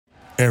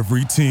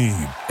Every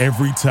team,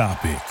 every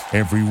topic,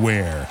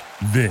 everywhere.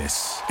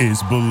 This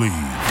is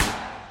Believe.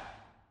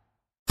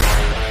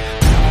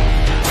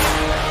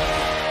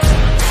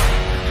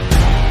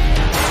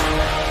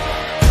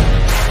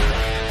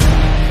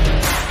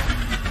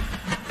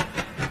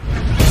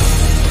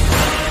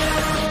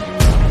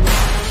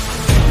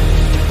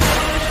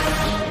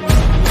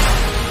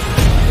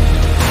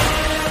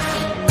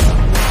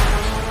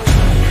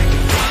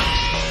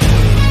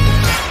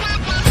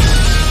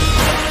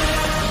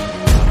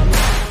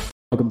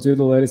 Welcome to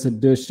the latest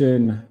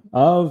edition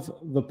of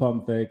the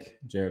Pump Fake.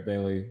 Jarrett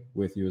Bailey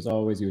with you as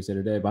always. USA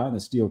Today behind the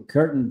steel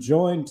curtain,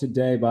 joined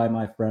today by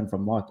my friend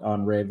from Locked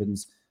On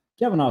Ravens,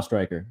 Kevin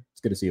Oestreicher.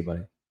 It's good to see you,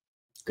 buddy.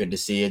 Good to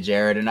see you,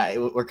 Jarrett. And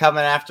we're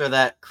coming after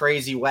that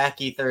crazy,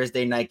 wacky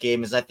Thursday night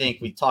game, as I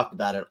think we talked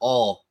about it.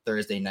 All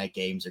Thursday night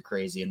games are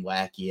crazy and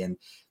wacky, and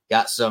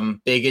got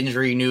some big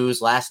injury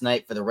news last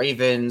night for the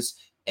Ravens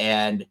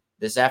and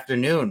this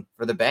afternoon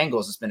for the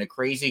Bengals. It's been a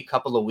crazy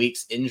couple of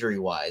weeks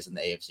injury-wise in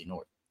the AFC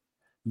North.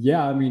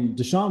 Yeah, I mean,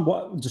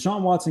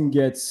 Deshaun Watson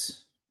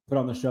gets put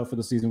on the shelf for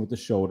the season with the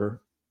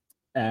shoulder.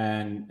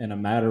 And in a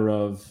matter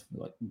of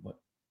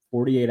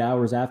 48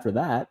 hours after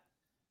that,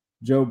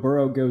 Joe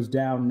Burrow goes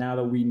down now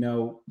that we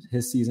know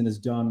his season is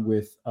done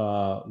with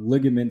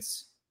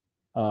ligaments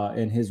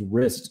in his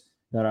wrist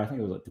that I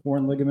think it was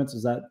torn ligaments.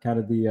 Is that kind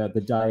of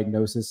the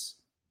diagnosis?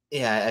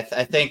 Yeah,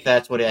 I think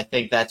that's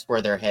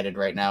where they're headed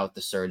right now with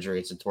the surgery.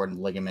 It's a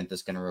torn ligament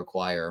that's going to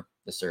require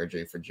the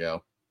surgery for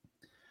Joe.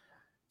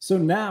 So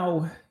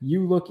now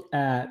you look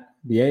at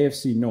the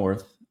AFC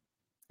North,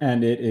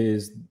 and it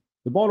is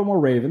the Baltimore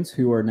Ravens,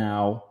 who are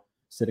now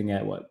sitting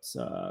at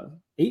 8-3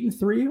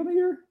 on the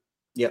year?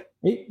 Yep.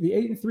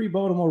 The 8-3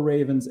 Baltimore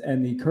Ravens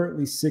and the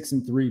currently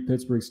 6-3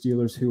 Pittsburgh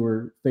Steelers, who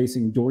are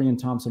facing Dorian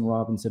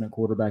Thompson-Robinson at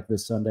quarterback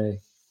this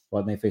Sunday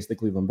when they face the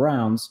Cleveland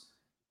Browns,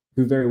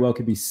 who very well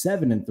could be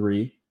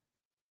 7-3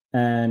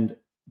 and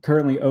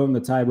currently own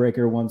the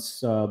tiebreaker. Once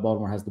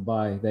Baltimore has the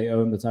bye, they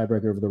own the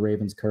tiebreaker over the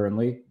Ravens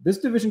currently. This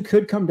division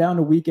could come down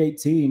to week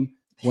 18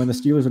 when the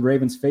Steelers and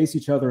Ravens face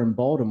each other in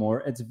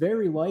Baltimore. It's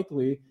very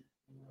likely,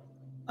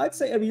 I'd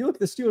say, you look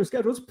at the Steelers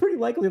schedule, it's pretty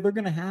likely they're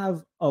going to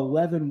have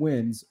 11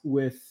 wins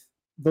with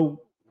the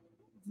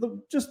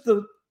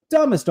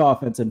dumbest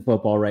offense in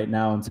football right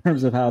now in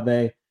terms of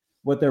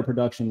what their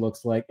production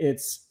looks like.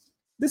 This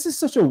is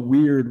such a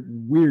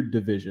weird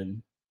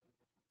division.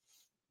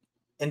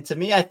 And to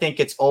me, I think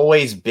it's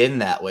always been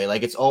that way.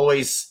 Like, it's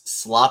always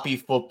sloppy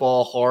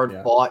football, hard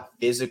fought,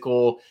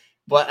 physical.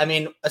 But I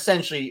mean,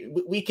 essentially,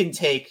 we can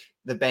take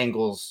the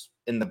Bengals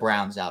and the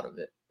Browns out of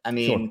it. I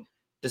mean,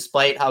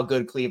 Despite how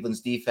good Cleveland's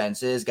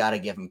defense is, got to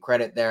give them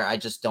credit there. I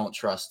just don't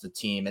trust the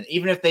team. And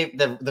even if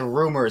the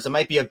rumors, it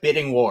might be a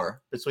bidding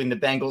war between the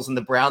Bengals and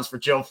the Browns for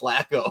Joe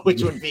Flacco,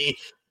 which would be,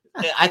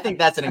 I think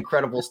that's an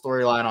incredible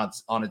storyline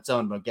on its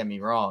own. Don't get me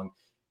wrong.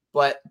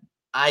 But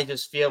I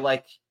just feel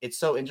like it's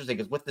so interesting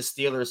because with the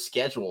Steelers'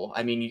 schedule,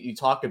 I mean, you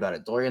talked about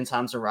it, Dorian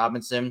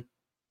Thompson-Robinson,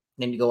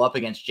 then you go up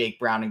against Jake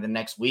Browning the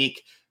next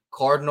week,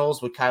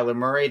 Cardinals with Kyler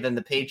Murray, then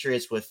the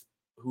Patriots with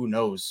who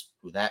knows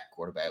who that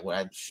quarterback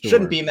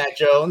shouldn't be Mac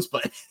Jones,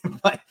 but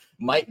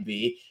might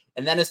be.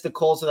 And then it's the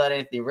Colts without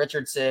Anthony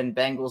Richardson,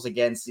 Bengals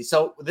against.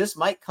 So this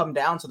might come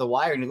down to the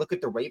wire. And you look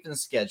at the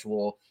Ravens'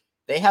 schedule,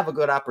 they have a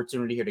good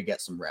opportunity here to get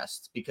some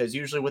rest because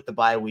usually with the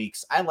bye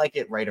weeks, I like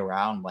it right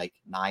around like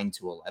 9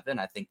 to 11.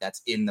 I think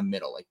that's in the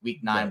middle, like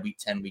week 9, week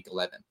 10, week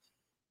 11.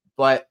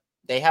 But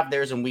they have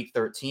theirs in week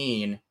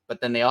 13,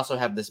 but then they also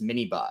have this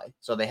mini bye.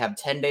 So they have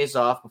 10 days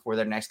off before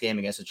their next game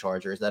against the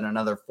Chargers, then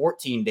another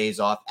 14 days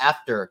off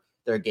after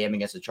their game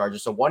against the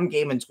Chargers. So one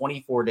game in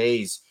 24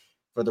 days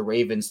for the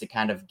Ravens to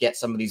kind of get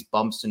some of these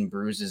bumps and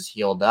bruises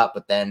healed up.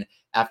 But then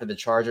after the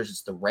Chargers,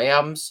 it's the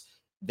Rams.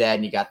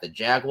 Then you got the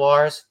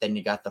Jaguars, then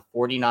you got the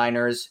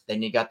 49ers,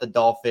 then you got the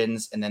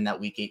Dolphins, and then that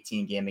Week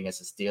 18 game against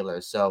the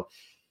Steelers. So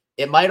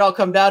it might all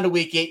come down to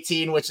Week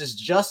 18, which is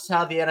just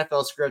how the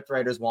NFL script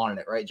writers wanted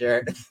it, right,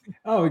 Jarrett?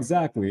 Oh,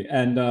 exactly.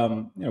 And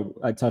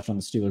I touched on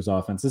the Steelers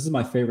offense. This is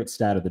my favorite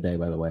stat of the day,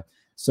 by the way.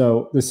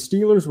 So the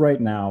Steelers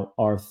right now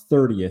are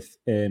 30th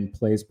in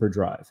plays per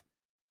drive.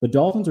 The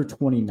Dolphins are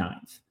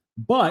 29th,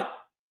 but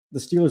the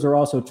Steelers are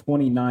also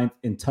 29th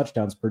in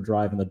touchdowns per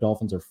drive, and the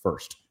Dolphins are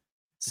first.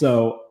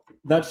 So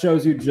that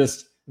shows you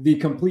just the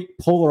complete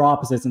polar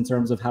opposites in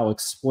terms of how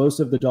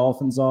explosive the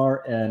Dolphins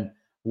are and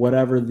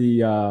whatever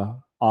the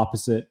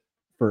opposite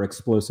for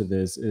explosive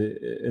is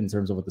in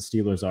terms of what the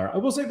Steelers are. I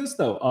will say this,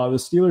 though. The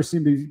Steelers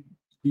seem to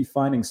be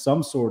finding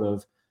some sort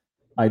of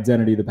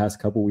identity the past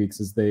couple weeks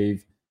as they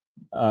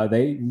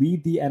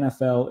lead the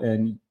NFL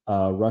in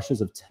rushes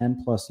of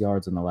 10-plus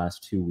yards in the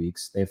last 2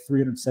 weeks. They have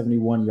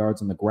 371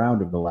 yards on the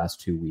ground over the last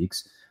 2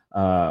 weeks.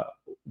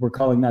 We're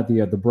calling that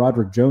the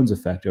Broderick Jones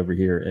effect over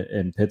here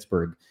in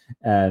Pittsburgh.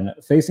 And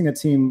facing a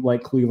team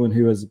like Cleveland,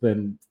 who has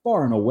been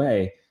far and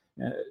away,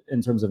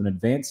 in terms of an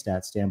advanced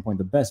stat standpoint,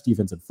 the best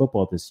defense in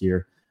football this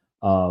year,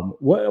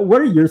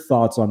 What are your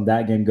thoughts on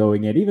that game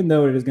going in? Even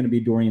though it is going to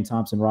be Dorian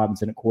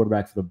Thompson-Robinson at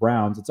quarterback for the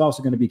Browns, it's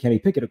also going to be Kenny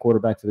Pickett at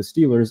quarterback for the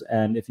Steelers.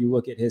 And if you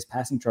look at his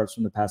passing charts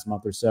from the past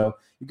month or so,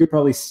 you could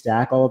probably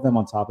stack all of them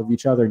on top of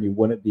each other and you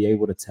wouldn't be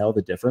able to tell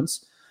the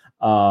difference.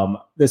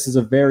 This is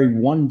a very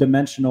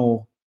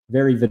one-dimensional,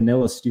 very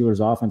vanilla Steelers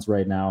offense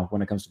right now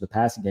when it comes to the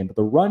passing game. But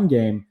the run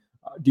game,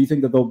 do you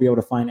think that they'll be able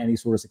to find any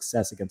sort of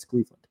success against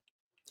Cleveland?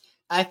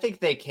 I think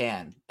they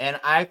can, and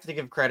I have to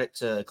give credit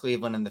to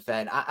Cleveland and the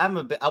Fed. I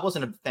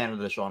wasn't a fan of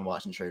the Deshaun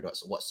Watson trade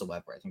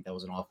whatsoever. I think that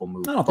was an awful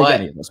move. I don't think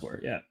any of us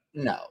were. Yeah,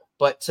 no.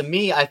 But to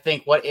me, I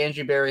think what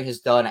Andrew Berry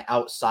has done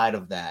outside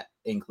of that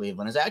in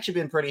Cleveland has actually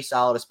been pretty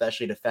solid,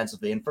 especially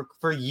defensively. And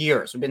for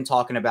years, we've been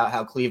talking about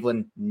how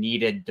Cleveland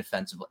needed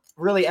defensively.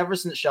 Really, ever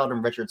since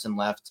Sheldon Richardson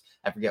left,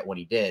 I forget what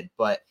he did,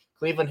 but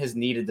Cleveland has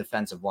needed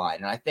defensive line.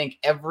 And I think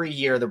every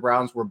year the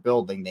Browns were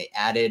building, they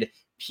added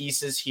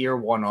pieces here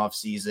one off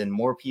season,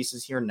 more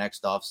pieces here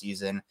next off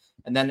season,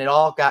 and then it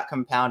all got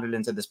compounded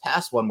into this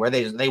past one where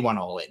they went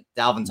all in.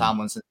 Dalvin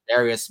Tomlinson,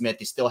 Darius Smith,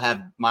 they still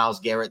have Myles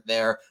Garrett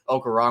there,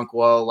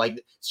 Okoronkwo, like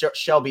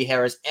Shelby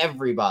Harris,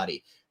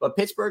 everybody. But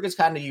Pittsburgh is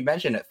kind of, you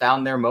mentioned it,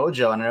 found their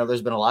mojo, and I know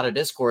there's been a lot of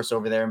discourse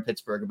over there in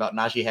Pittsburgh about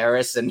Najee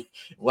Harris and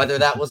whether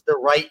that was the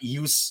right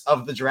use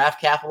of the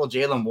draft capital.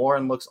 Jaylen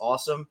Warren looks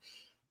awesome,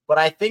 but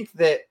I think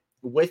that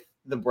with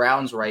the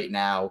Browns right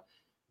now,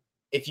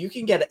 if you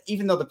can get,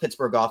 even though the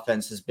Pittsburgh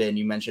offense has been,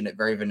 you mentioned it,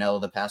 very vanilla,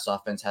 the pass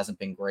offense hasn't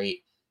been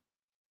great.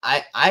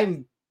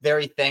 I'm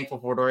very thankful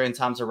for Dorian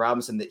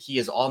Thompson-Robinson that he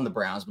is on the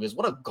Browns, because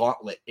what a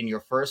gauntlet in your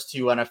first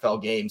two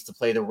NFL games to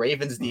play the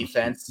Ravens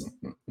defense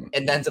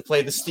and then to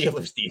play the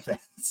Steelers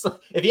defense.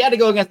 If he had to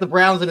go against the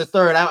Browns in the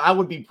third, I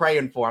would be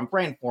praying for him. I'm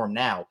praying for him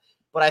now.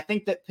 But I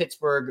think that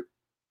Pittsburgh,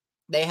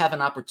 they have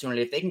an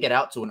opportunity. If they can get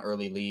out to an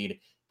early lead,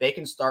 they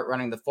can start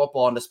running the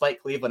football. And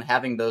despite Cleveland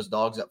having those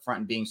dogs up front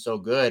and being so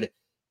good,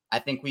 I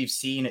think we've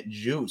seen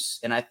juice,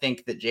 and I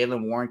think that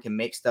Jaylen Warren can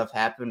make stuff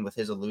happen with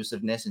his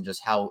elusiveness and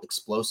just how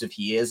explosive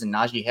he is. And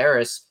Najee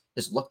Harris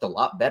has looked a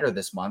lot better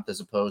this month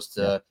as opposed to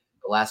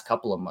the last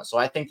couple of months. So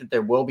I think that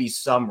there will be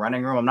some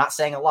running room. I'm not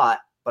saying a lot,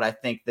 but I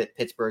think that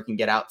Pittsburgh can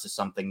get out to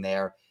something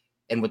there.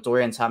 And with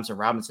Dorian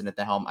Thompson-Robinson at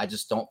the helm, I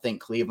just don't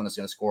think Cleveland is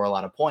going to score a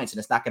lot of points. And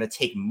it's not going to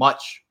take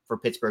much for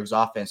Pittsburgh's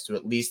offense to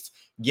at least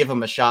give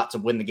them a shot to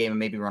win the game and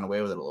maybe run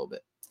away with it a little bit.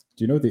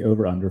 Do you know what the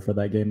over-under for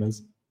that game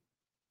is?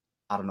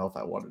 I don't know if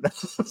I wanted to.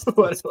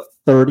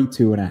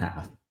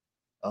 32.5.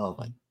 Oh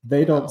my!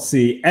 They don't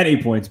see any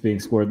points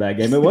being scored that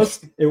game. It was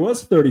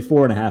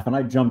 34.5, and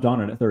I jumped on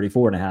it at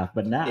 34.5.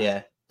 But now,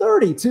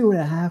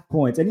 32.5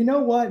 points. And you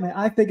know what, man?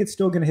 I think it's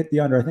still going to hit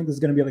the under. I think this is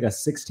going to be like a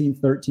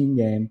 16-13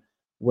 game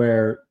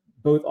where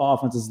both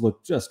offenses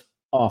look just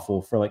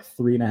awful for like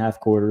 3.5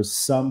 quarters.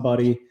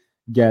 Somebody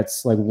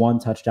gets like one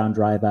touchdown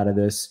drive out of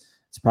this.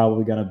 It's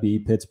probably going to be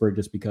Pittsburgh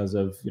just because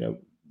of, you know,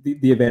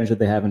 the advantage that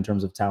they have in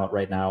terms of talent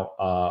right now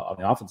on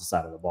the offensive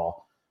side of the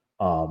ball.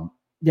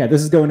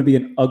 This is going to be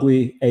an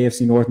ugly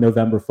AFC North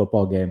November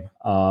football game.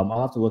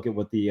 I'll have to look at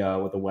what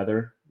the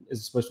weather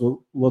is supposed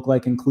to look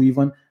like in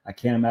Cleveland. I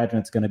can't imagine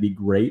it's going to be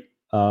great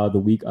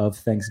the week of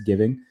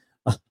Thanksgiving.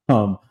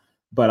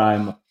 But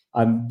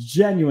I'm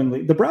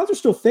genuinely, the Browns are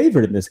still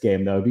favored in this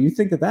game, though. Do you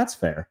think that that's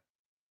fair?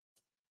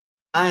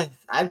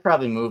 I'd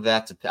probably move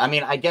that to, I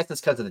mean, I guess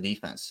it's because of the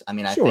defense. I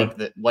mean, I think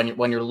that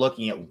when you're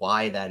looking at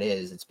why that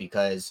is, it's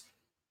because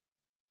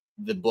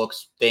the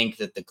books think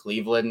that the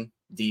Cleveland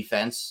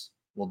defense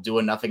will do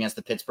enough against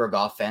the Pittsburgh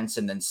offense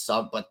and then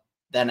but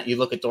then you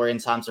look at Dorian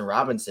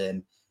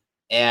Thompson-Robinson,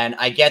 and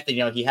I get that,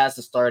 you know, he has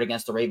to start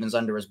against the Ravens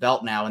under his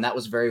belt now. And that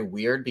was very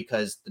weird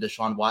because the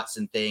Deshaun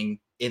Watson thing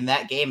in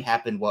that game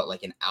happened,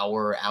 like an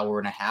hour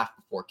and a half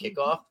before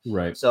kickoff.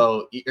 Right.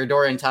 So your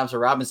Dorian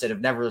Thompson-Robinson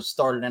have never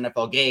started an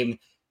NFL game.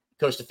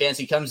 Coach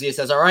Stefanski comes to you and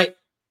says, all right,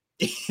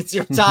 it's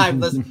your time.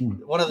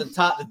 One of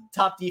the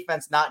top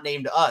defense not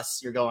named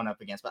us you're going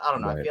up against. But I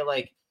don't know. Right. I feel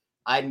like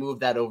I'd move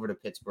that over to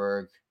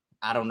Pittsburgh.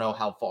 I don't know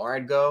how far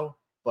I'd go,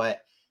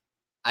 but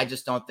I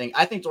just don't think –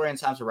 I think Dorian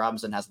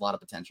Thompson-Robinson has a lot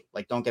of potential.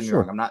 Like, don't get me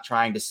wrong. I'm not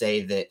trying to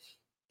say that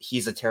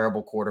he's a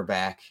terrible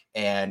quarterback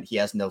and he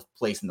has no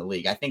place in the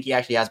league. I think he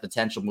actually has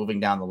potential moving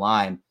down the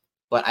line,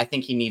 but I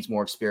think he needs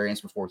more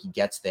experience before he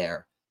gets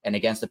there. And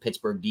against the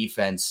Pittsburgh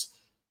defense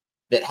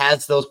that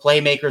has those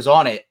playmakers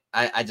on it,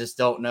 I just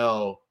don't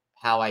know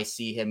how I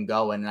see him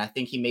going. And I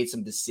think he made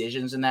some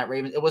decisions in that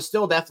Ravens. It was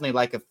still definitely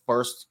like a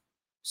first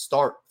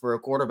start for a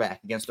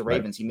quarterback against the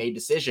Ravens. Right. He made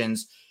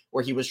decisions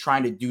where he was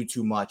trying to do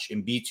too much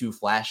and be too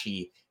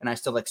flashy. And I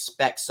still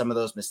expect some of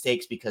those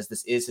mistakes because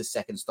this is his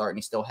second start and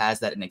he still has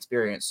that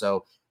inexperience.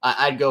 So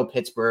I'd go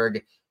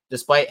Pittsburgh,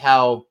 despite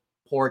how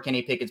poor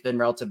Kenny Pickett's been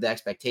relative to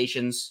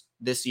expectations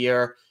this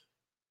year.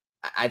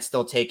 I'd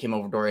still take him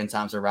over Dorian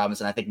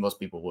Thompson-Robinson. I think most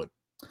people would.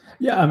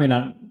 Yeah, I mean,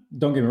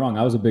 don't get me wrong.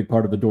 I was a big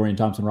part of the Dorian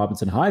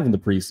Thompson-Robinson hive in the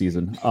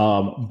preseason.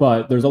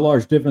 But there's a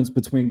large difference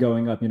between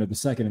going up, the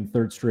second and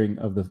third string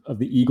of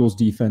the Eagles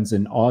defense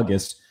in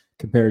August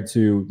compared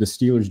to the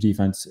Steelers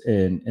defense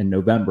in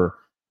November.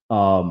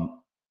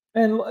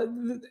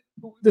 And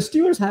the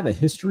Steelers have a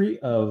history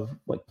of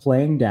like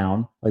playing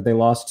down. Like they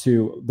lost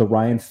to the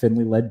Ryan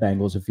Finley led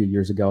Bengals a few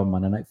years ago on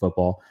Monday Night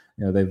Football.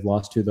 They've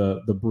lost to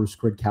the Bruce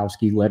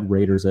Gradkowski led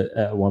Raiders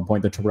at one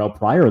point, the Terrell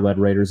Pryor led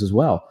Raiders as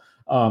well.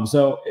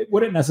 So it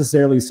wouldn't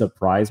necessarily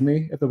surprise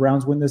me if the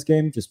Browns win this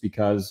game, just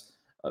because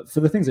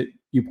for the things that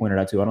you pointed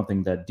out too. I don't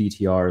think that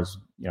DTR is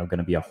going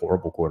to be a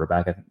horrible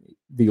quarterback. I think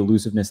the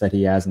elusiveness that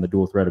he has and the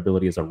dual threat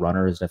ability as a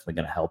runner is definitely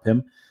going to help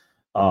him.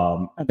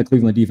 And the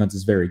Cleveland defense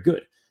is very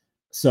good.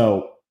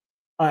 So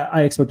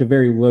I expect a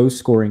very low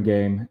scoring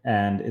game,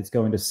 and it's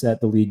going to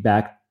set the league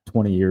back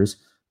 20 years.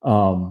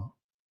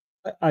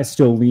 I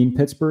still lean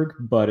Pittsburgh,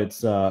 but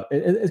it's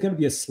going to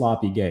be a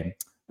sloppy game.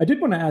 I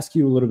did want to ask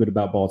you a little bit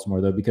about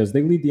Baltimore, though, because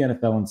they lead the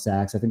NFL in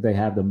sacks. I think they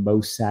have the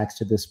most sacks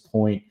to this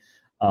point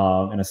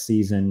in a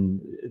season.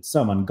 It's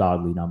some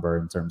ungodly number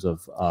in terms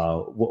of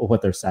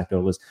what their sack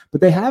total is, but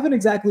they haven't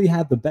exactly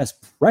had the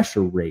best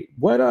pressure rate.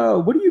 What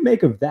do you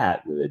make of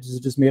that? Does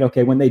it just mean,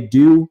 okay, when they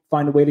do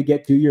find a way to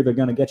get to you, they're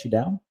going to get you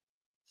down?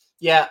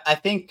 Yeah, I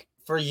think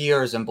for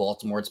years in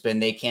Baltimore, it's been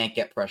they can't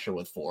get pressure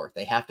with 4.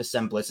 They have to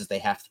send blitzes. They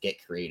have to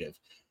get creative.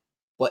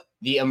 But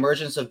the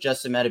emergence of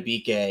Justin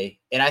Madubuike,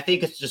 and I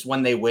think it's just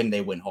when they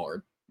win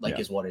hard.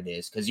 Is what it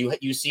is. Because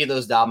you see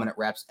those dominant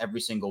reps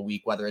every single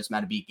week, whether it's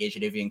Madubuike,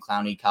 Jadeveon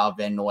Clowney, Kyle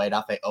Van Noy,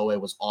 Dafe Owe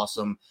was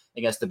awesome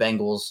against the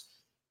Bengals.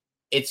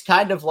 It's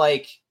kind of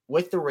like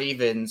with the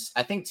Ravens,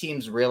 I think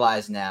teams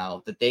realize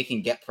now that they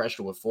can get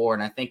pressure with 4,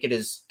 and I think it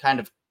has kind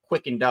of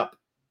quickened up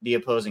the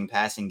opposing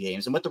passing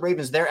games. And with the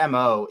Ravens, their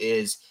MO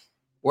is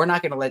we're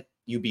not going to let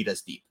you beat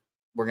us deep.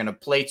 We're going to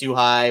play too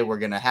high. We're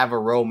going to have a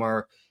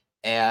roamer.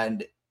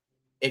 And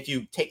if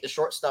you take the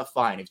short stuff,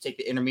 fine. If you take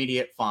the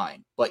intermediate,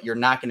 fine. But you're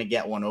not going to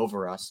get one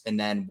over us. And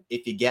then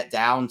if you get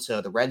down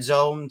to the red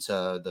zone,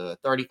 to the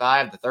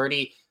 35, the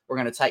 30, we're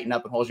going to tighten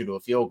up and hold you to a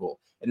field goal.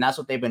 And that's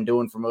what they've been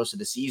doing for most of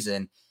the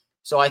season.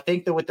 So I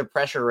think that with the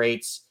pressure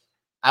rates,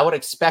 I would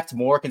expect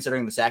more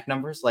considering the sack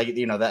numbers.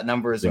 That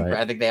number is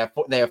incredible. I think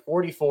they have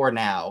 44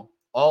 now.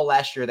 All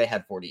last year they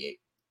had 48.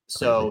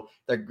 So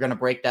they're going to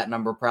break that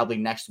number probably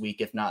next week,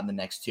 if not in the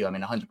next 2. I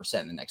mean,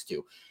 100% in the next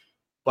 2.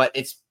 But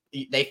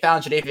they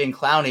found Jadeveon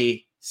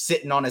Clowney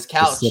sitting on his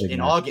couch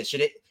in August.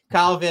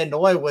 Kyle Van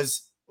Noy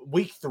was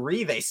week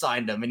 3. They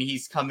signed him, and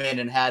he's come in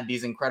and had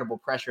these incredible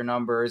pressure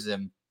numbers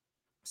and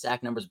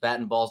sack numbers,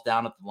 batting balls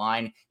down at the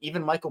line.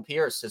 Even Michael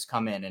Pierce has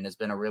come in and has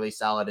been a really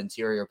solid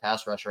interior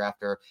pass rusher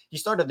after he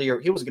started the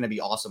year. He was going to be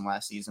awesome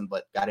last season,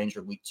 but got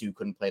injured week 2,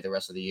 couldn't play the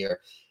rest of the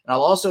year. And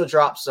I'll also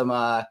drop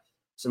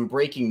some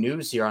breaking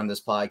news here on this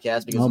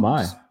podcast because I'm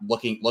just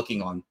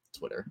looking on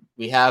Twitter.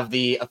 We have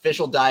the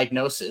official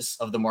diagnosis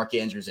of the Mark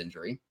Andrews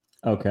injury.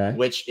 Okay.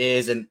 Which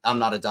is, and I'm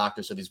not a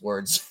doctor, so these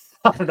words,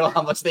 I don't know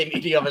how much they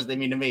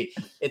mean to me.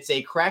 It's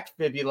a cracked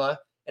fibula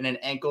and an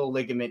ankle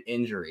ligament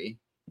injury.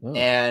 Oh.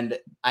 And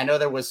I know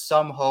there was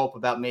some hope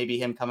about maybe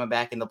him coming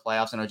back in the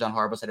playoffs. I know John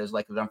Harbaugh said it was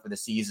likely done for the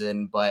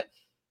season, but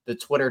the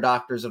Twitter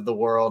doctors of the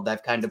world,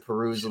 I've kind of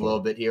perused a little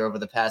bit here over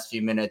the past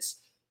few minutes.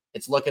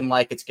 It's looking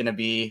like it's going to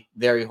be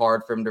very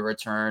hard for him to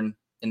return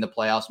in the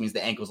playoffs. Means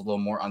the ankle's a little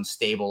more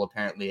unstable,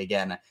 apparently.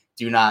 Again,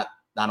 I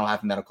don't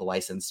have a medical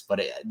license, but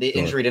the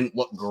injury didn't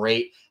look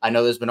great. I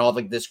know there's been all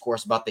the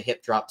discourse about the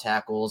hip drop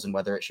tackles and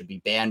whether it should be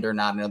banned or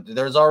not.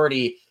 There's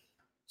already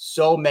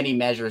so many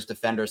measures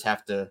defenders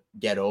have to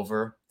get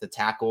over to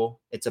tackle.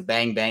 It's a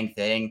bang, bang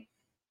thing.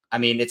 I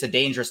mean, it's a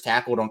dangerous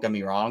tackle. Don't get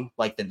me wrong.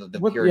 Like the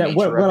pure nature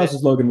what of it. What else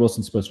is Logan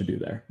Wilson supposed to do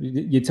there?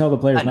 You tell the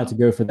players not to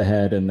go for the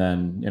head, and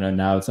then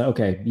now it's like,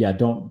 okay, yeah,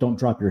 don't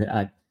drop your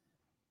head.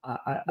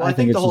 I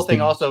think the whole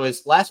thing also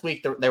is last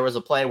week there was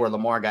a play where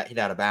Lamar got hit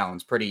out of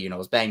bounds. Pretty, it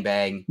was bang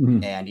bang,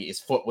 and his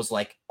foot was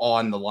like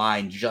on the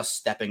line, just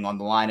stepping on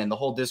the line, and the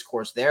whole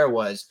discourse there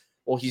was,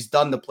 well, he's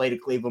done the play to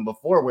Cleveland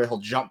before where he'll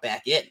jump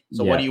back in.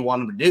 So what do you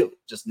want him to do?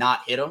 Just not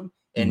hit him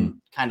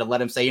and kind of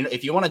let him say,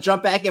 if you want to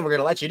jump back in, we're going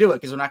to let you do it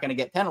because we're not going to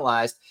get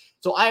penalized.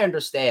 So I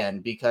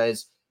understand,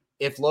 because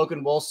if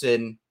Logan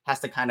Wilson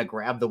has to kind of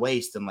grab the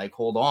waist and like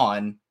hold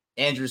on,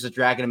 Andrews is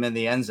dragging him in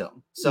the end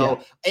zone.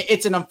 So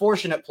it's an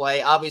unfortunate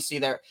play. Obviously,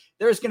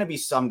 there's going to be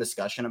some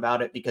discussion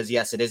about it because,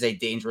 yes, it is a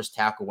dangerous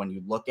tackle when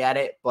you look at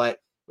it. But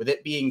with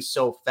it being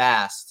so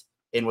fast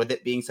and with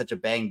it being such a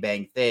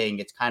bang-bang thing,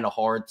 it's kind of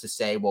hard to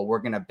say, well, we're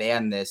going to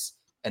ban this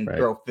and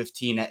throw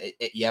 15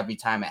 at you every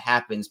time it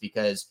happens,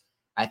 because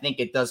I think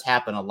it does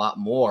happen a lot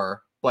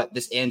more. But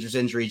this Andrews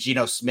injury,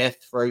 Geno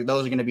Smith, for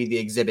those are going to be the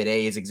exhibit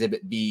A's,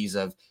 exhibit B's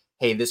of,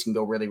 hey, this can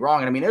go really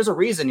wrong. And I mean, there's a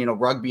reason,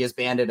 rugby has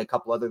banned it. A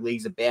couple other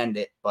leagues have banned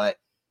it. But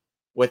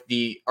with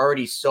the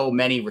already so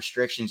many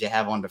restrictions you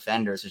have on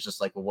defenders, it's just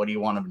like, well, what do you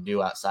want them to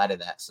do outside of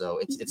that? So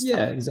it's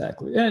tough.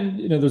 Exactly.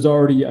 And, there's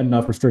already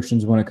enough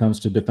restrictions when it comes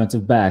to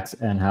defensive backs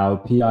and how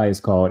PI is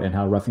called and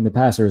how roughing the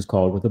passer is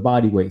called with the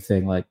body weight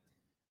thing. Like,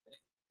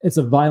 it's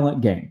a violent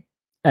game.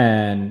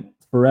 And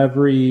for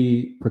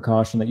every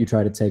precaution that you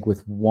try to take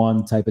with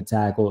one type of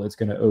tackle, it's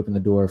going to open the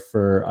door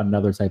for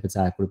another type of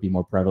tackle to be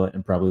more prevalent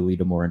and probably lead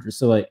to more injuries.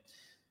 So, like,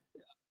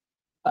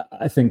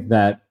 I think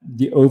that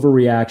the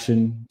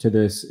overreaction to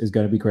this is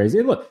going to be crazy.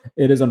 And look,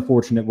 it is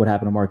unfortunate what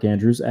happened to Mark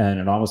Andrews, and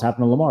it almost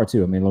happened to Lamar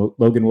too. I mean,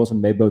 Logan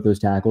Wilson made both those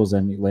tackles,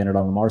 and he landed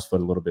on Lamar's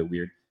foot a little bit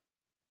weird.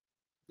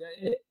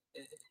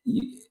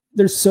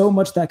 There's so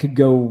much that could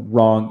go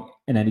wrong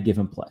in any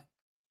given play,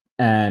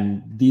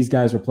 and these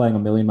guys are playing a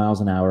million miles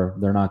an hour.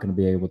 They're not going to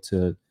be able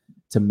to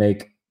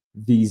make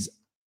these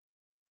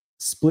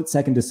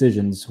split-second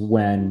decisions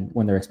when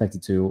they're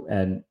expected to,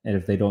 and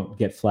if they don't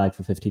get flagged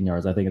for 15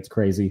 yards. I think it's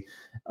crazy.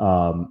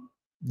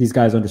 These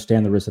guys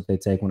understand the risk that they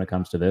take when it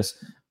comes to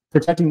this.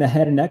 Protecting the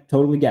head and neck,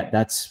 totally get.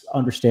 That's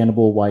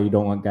understandable why you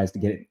don't want guys to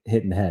get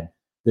hit in the head.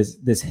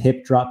 This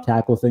hip drop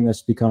tackle thing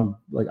that's become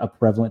like a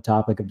prevalent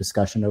topic of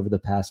discussion over the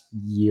past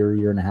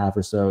year and a half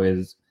or so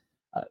is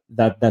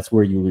that's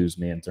where you lose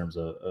me in terms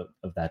of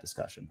that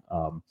discussion.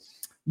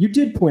 You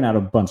did point out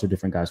a bunch of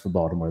different guys for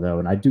Baltimore, though,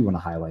 and I do want to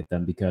highlight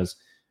them because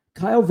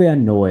Kyle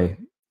Van Noy,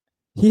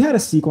 he had a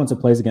sequence of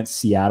plays against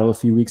Seattle a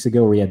few weeks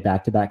ago where he had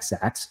back-to-back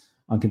sacks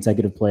on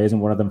consecutive plays,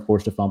 and one of them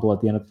forced a fumble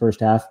at the end of the first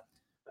half.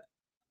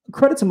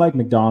 Credit to Mike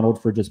McDonald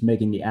for just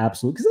making the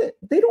absolute, because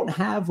they don't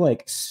have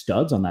like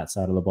studs on that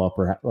side of the ball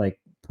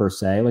per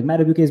se. Like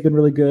Madubuike has been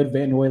really good.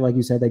 Van Noy, like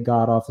you said, they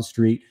got off the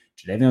street.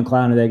 Jadeveon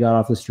Clowney, they got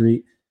off the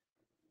street,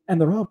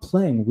 and they're all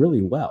playing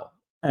really well.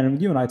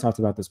 And you and I talked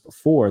about this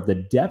before. The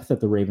depth that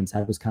the Ravens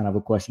had was kind of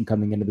a question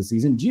coming into the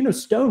season. Geno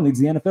Stone leads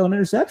the NFL in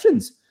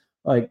interceptions.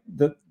 Like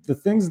the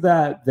things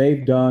that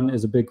they've done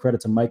is a big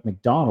credit to Mike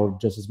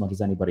McDonald just as much as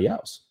anybody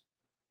else.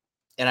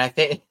 And I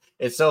think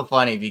it's so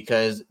funny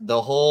because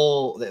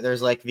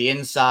there's like the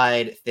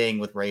inside thing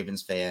with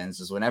Ravens fans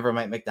is whenever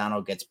Mike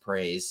McDonald gets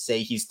praised, say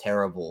he's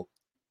terrible,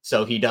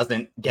 so he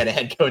doesn't get a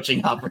head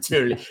coaching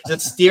opportunity.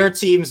 Just steer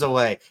teams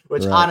away,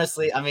 which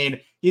honestly, I mean,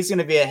 he's going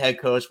to be a head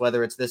coach,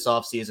 whether it's this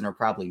offseason or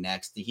probably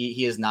next.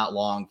 He is not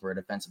long for a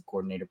defensive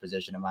coordinator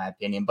position, in my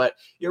opinion. But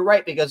you're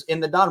right, because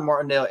in the Don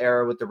Martindale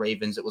era with the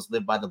Ravens, it was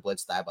live by the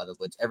blitz, die by the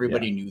blitz.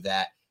 Everybody knew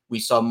that. We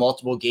saw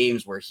multiple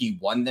games where he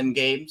won them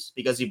games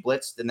because he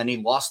blitzed, and then he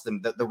lost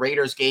them. The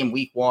Raiders game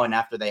week 1,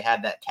 after they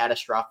had that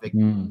catastrophic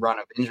run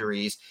of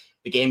injuries,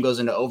 the game goes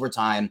into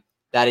overtime.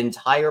 That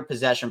entire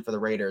possession for the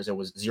Raiders, it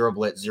was 0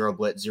 blitz, 0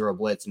 blitz, 0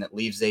 blitz, and it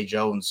leaves Zay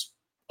Jones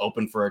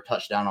open for a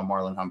touchdown on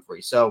Marlon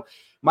Humphrey. So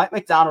Mike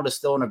McDonald is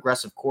still an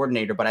aggressive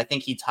coordinator, but I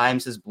think he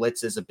times his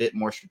blitzes a bit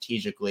more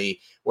strategically,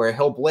 where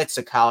he'll blitz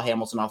a Kyle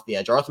Hamilton off the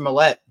edge. Arthur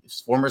Millette,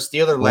 former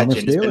Steeler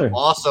legend, has been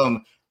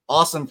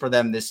awesome for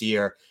them this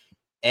year.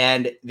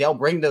 And they'll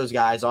bring those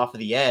guys off of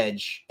the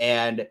edge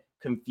and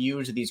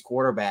confuse these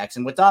quarterbacks.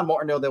 And with Don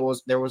Martindale,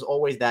 there was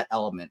always that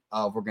element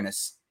of we're going to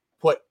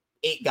put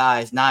 8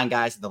 guys, 9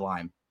 guys at the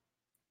line.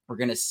 We're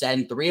going to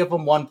send 3 of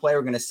them one play.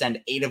 We're going to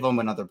send 8 of them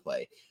another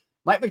play.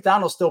 Mike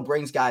McDonald still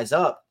brings guys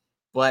up,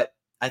 but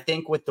I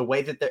think with the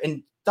way that they're –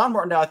 and Don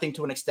Martindale, I think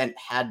to an extent,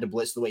 had to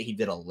blitz the way he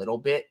did a little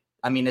bit.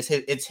 I mean,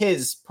 it's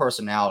his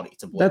personality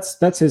to blitz.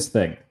 That's his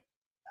thing.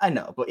 I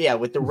know, but yeah,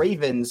 with the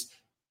Ravens –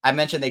 I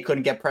mentioned they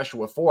couldn't get pressure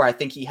with 4. I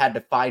think he had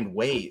to find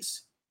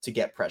ways to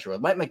get pressure with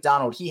Mike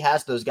McDonald. He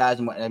has those guys,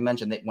 and I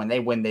mentioned that when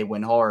they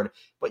win hard.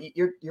 But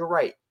you're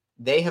right.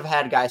 They have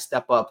had guys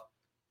step up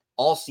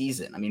all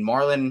season. I mean,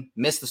 Marlon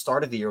missed the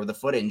start of the year with a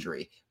foot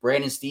injury.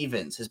 Brandon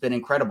Stevens has been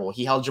incredible.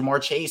 He held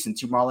Jamar Chase in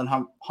 2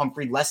 Marlon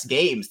Humphrey less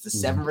games to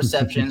 7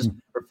 receptions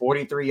for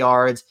 43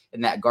 yards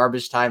and that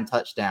garbage time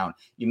touchdown.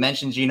 You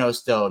mentioned Geno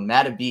Stone,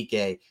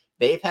 Madubuike.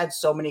 They've had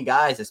so many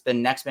guys. It's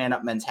been next man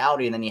up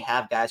mentality. And then you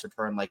have guys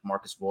return like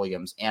Marcus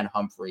Williams and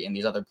Humphrey and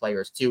these other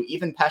players too.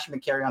 Even Patrick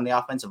McCary on the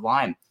offensive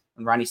line.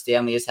 When Ronnie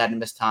Stanley has had to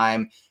miss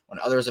time, when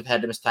others have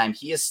had to miss time,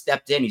 he has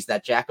stepped in. He's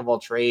that jack of all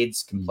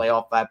trades, can play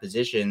all 5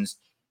 positions.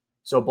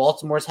 So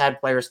Baltimore's had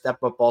players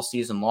step up all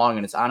season long.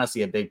 And it's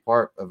honestly a big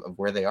part of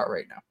where they are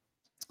right now.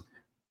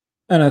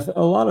 And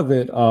a lot of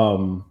it,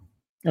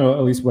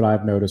 at least what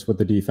I've noticed with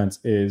the defense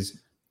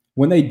is,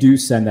 when they do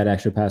send that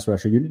extra pass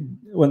rusher,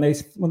 when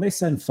they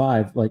send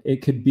 5, like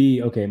it could be,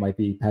 okay, it might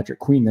be Patrick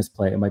Queen this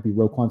play, it might be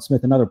Roquan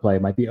Smith another play,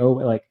 it might be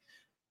like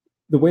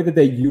the way that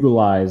they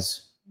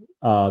utilize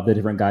the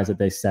different guys that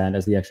they send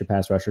as the extra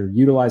pass rusher,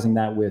 utilizing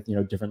that with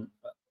different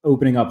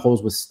opening up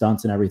holes with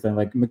stunts and everything.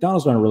 Like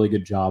McDonald's done a really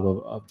good job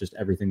of just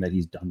everything that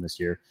he's done this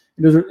year,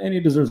 and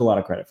he deserves a lot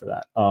of credit for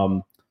that.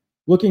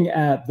 Looking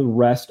at the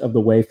rest of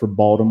the way for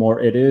Baltimore,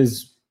 it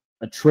is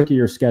a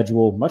trickier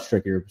schedule, much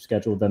trickier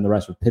schedule than the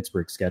rest of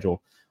Pittsburgh's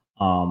schedule.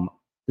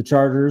 The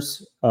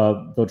Chargers,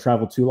 they'll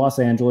travel to Los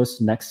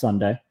Angeles next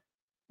Sunday,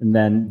 and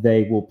then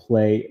they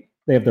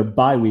have their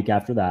bye week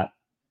after that.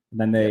 And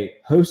then they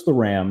host the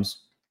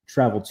Rams,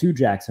 travel to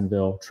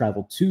Jacksonville,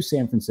 travel to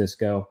San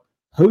Francisco,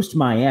 host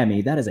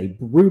Miami. That is a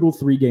brutal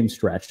 3-game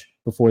stretch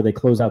before they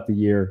close out the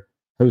year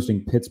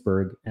hosting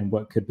Pittsburgh and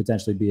what could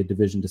potentially be a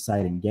division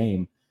deciding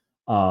game.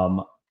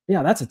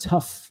 That's a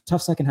tough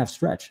second half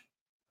stretch.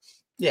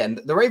 Yeah, and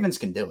the Ravens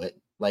can do it.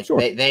 Like sure.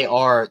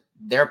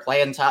 they're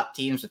playing top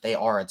teams, but they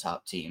are a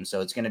top team. So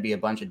it's going to be a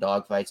bunch of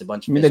dogfights, a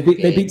bunch of. They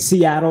beat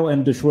Seattle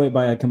and Detroit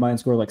by a combined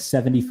score like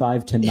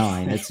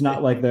 75-9. It's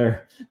not like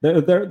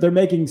they're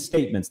making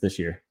statements this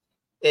year.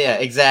 Yeah,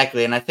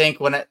 exactly. And I think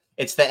when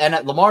it's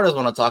Lamar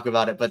doesn't want to talk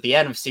about it, but the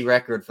NFC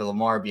record for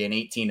Lamar being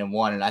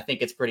 18-1, and I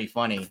think it's pretty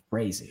funny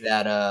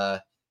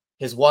that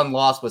his one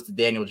loss was to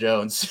Daniel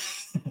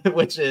Jones,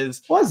 which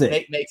is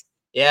makes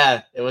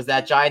it was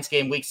that Giants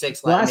game week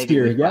 6 last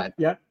year.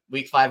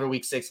 Week 5 or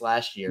week 6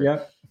 last year.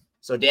 Yep.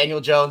 So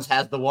Daniel Jones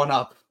has the one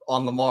up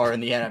on Lamar in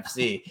the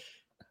NFC,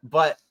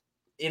 but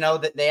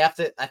that they have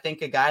to. I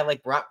think a guy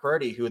like Brock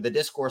Purdy, who the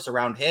discourse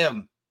around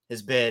him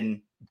has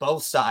been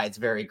both sides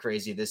very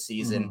crazy this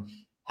season.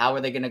 How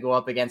are they going to go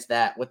up against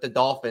that? With the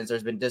Dolphins,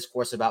 there's been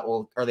discourse about,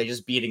 well, are they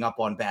just beating up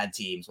on bad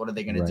teams? What are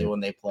they going to do when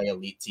they play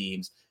elite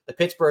teams? The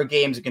Pittsburgh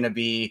game is going to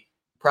be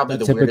probably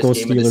the weirdest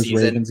game of the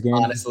season,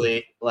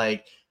 honestly.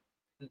 Like,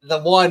 the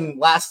one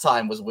last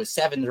time was with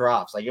 7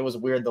 drops. Like, it was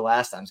weird the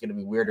last time. It's going to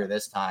be weirder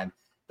this time.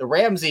 The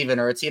Rams even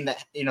are a team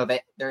that,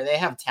 they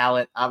have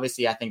talent.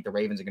 Obviously, I think the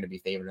Ravens are going to be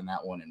favored in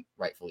that one, and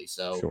rightfully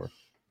so. Sure.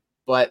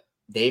 But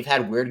they've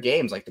had weird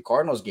games, like the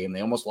Cardinals game.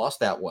 They almost lost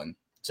that one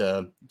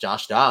to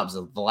Josh Dobbs,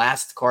 the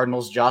last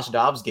Cardinals Josh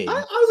Dobbs game.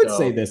 I would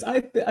say this.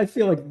 I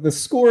feel like the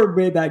score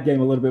made that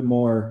game a little bit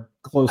more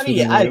closer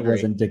than what it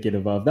was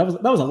indicative of. That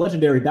was a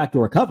legendary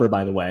backdoor cover,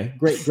 by the way.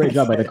 Great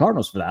job by the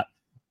Cardinals for that.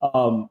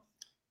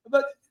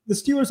 But the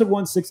Steelers have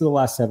won 6 of the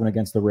last 7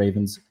 against the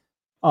Ravens.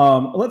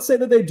 Let's say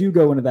that they do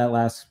go into that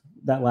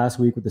last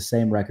week with the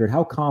same record.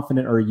 How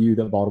confident are you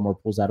that Baltimore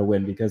pulls out a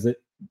win? Because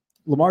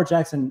Lamar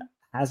Jackson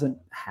hasn't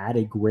had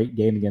a great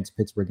game against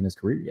Pittsburgh in his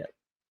career yet.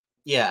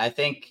 Yeah, I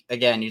think,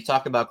 again, you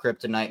talk about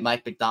kryptonite.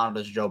 Mike McDonald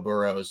is Joe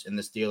Burrows, and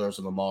the Steelers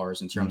are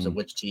Lamar's in terms of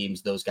which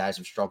teams those guys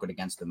have struggled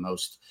against the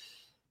most.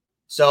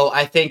 So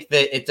I think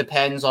that it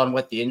depends on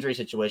what the injury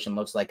situation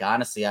looks like,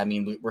 honestly. I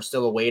mean, we're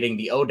still awaiting.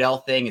 The Odell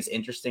thing is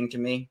interesting to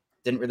me.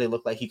 Didn't really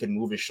look like he could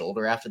move his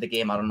shoulder after the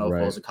game. I don't know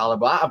if it was a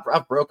collarbone.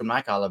 I've broken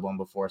my collarbone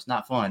before. It's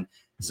not fun.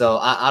 So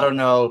I don't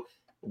know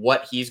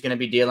what he's going to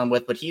be dealing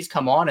with, but he's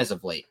come on as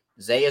of late.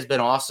 Zay has been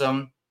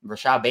awesome.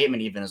 Rashad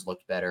Bateman even has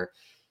looked better.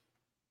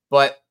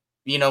 But,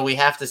 we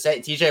have to say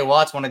TJ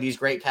Watt's one of these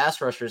great pass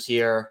rushers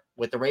here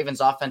with the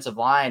Ravens offensive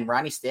line.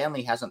 Ronnie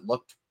Stanley hasn't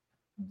looked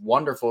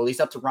wonderful, at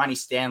least up to Ronnie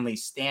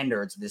Stanley's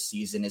standards this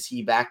season. Is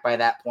he back by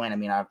that point? I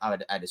mean,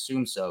 I'd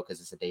assume so because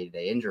it's a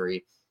day-to-day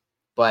injury.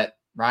 But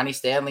Ronnie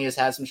Stanley has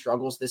had some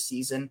struggles this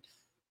season.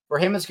 For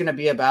him, it's going to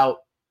be about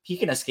he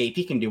can escape.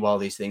 He can do all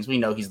these things. We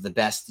know he's the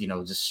best,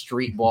 just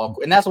street ball.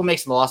 And that's what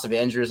makes the loss of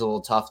Andrews a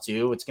little tough,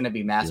 too. It's going to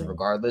be massive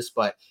regardless.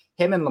 But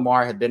him and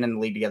Lamar have been in the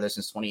league together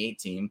since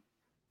 2018.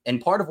 And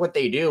part of what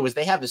they do is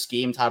they have a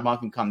scheme. Todd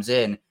Monken comes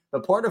in.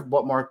 But part of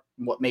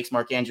what makes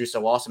Mark Andrews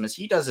so awesome is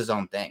he does his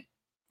own thing.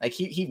 Like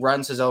he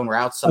runs his own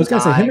routes sometimes. I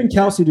was going to say, him and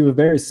Kelsey do a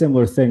very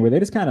similar thing where they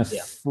just kind of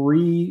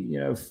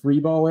free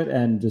ball it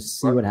and just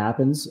see what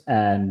happens.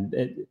 And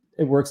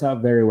it works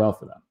out very well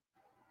for them.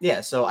 Yeah,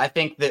 so I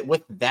think that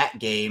with that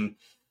game,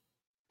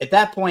 at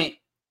that point,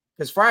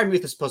 because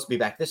Freiermuth is supposed to be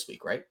back this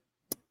week, right?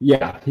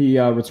 Yeah, he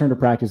returned to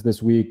practice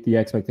this week. The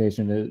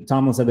expectation is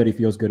Tomlin said that he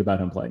feels good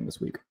about him playing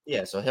this week.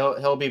 Yeah, so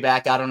he'll be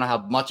back. I don't know how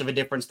much of a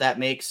difference that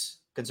makes.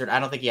 Considering I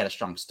don't think he had a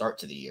strong start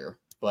to the year.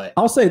 But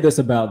I'll say this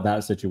about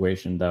that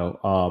situation,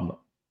 though.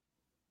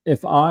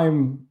 If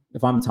I'm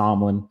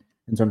Tomlin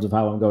in terms of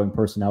how I'm going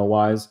personnel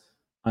wise,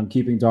 I'm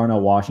keeping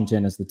Darnell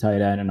Washington as the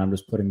tight end, and I'm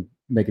just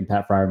making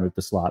Pat Freiermuth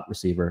the slot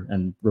receiver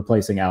and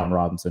replacing Allen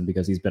Robinson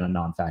because he's been a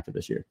non-factor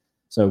this year.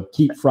 So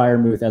keep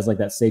Freiermuth as like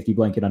that safety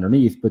blanket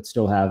underneath, but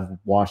still have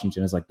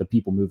Washington as like the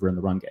people mover in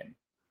the run game.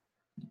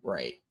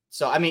 Right.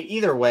 So, I mean,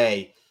 either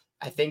way,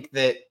 I think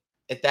that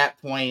at that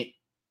point,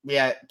 we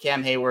had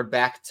Cam Hayward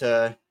back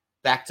to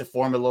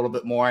form a little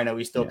bit more. I know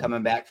he's still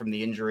coming back from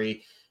the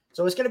injury.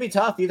 So it's going to be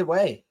tough either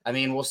way. I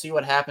mean, we'll see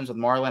what happens with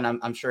Marlon.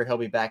 I'm sure he'll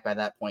be back by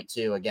that point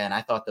too. Again,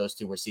 I thought those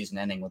two were season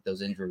ending with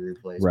those injury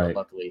replays, but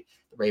luckily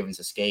the Ravens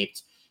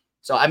escaped.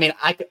 So, I mean,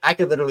 I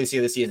could literally see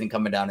the season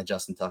coming down to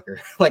Justin Tucker.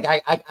 Like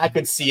I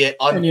could see it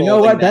unfolding. And you know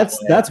what?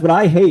 That's what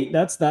I hate.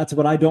 That's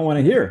what I don't want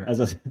to hear as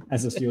a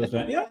Steelers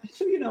fan.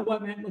 You know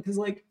what, man? Because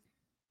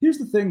here's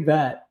the thing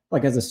that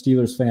as a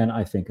Steelers fan,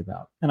 I think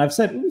about, and I've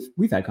said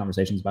we've had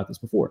conversations about this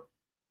before.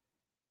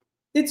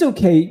 It's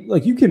okay.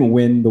 You can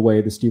win the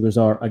way the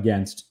Steelers are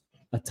against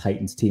a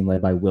Titans team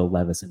led by Will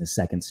Levis in his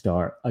second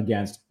start,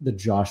 against the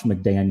Josh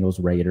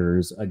McDaniels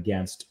Raiders,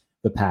 against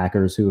the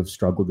Packers who have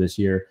struggled this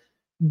year.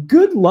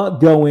 Good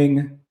luck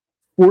going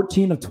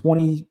 14 of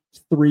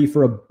 23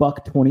 for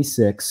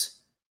 $126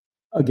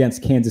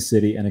 against Kansas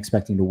City and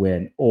expecting to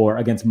win, or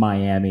against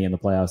Miami in the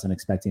playoffs and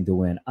expecting to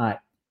win.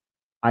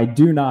 I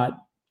do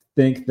not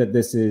think that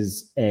this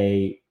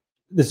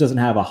doesn't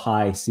have a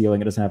high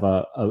ceiling. It doesn't have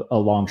a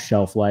long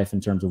shelf life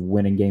in terms of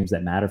winning games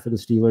that matter for the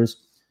Steelers.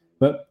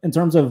 But in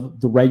terms of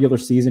the regular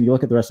season, you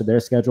look at the rest of their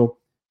schedule.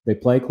 They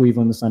play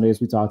Cleveland this Sunday, as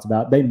we talked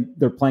about.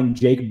 They're playing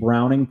Jake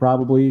Browning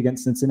probably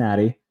against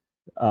Cincinnati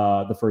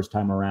the first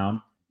time around.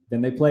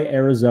 Then they play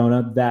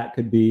Arizona. That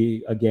could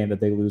be a game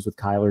that they lose with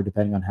Kyler,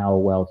 depending on how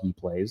well he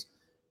plays.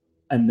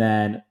 And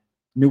then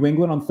New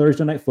England on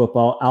Thursday Night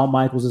Football. Al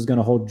Michaels is going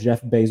to hold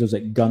Jeff Bezos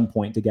at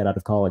gunpoint to get out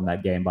of calling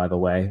that game, by the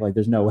way.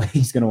 There's no way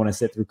he's going to want to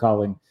sit through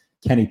calling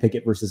Kenny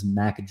Pickett versus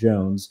Mac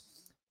Jones.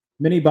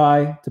 mini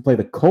bye to play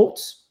the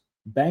Colts,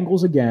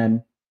 Bengals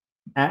again,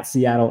 at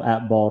Seattle,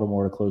 at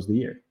Baltimore to close the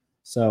year.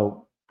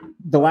 So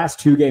the last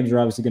 2 games are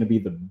obviously going to be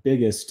the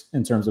biggest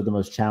in terms of the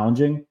most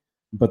challenging,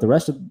 but the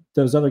rest of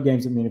those other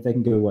games, I mean, if they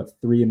can go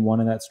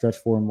 3-1 in that stretch,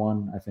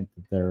 4-1, I think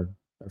that they're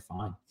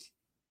fine.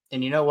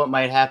 And you know what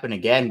might happen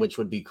again, which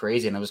would be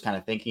crazy, and I was kind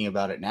of thinking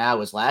about it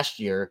now, is last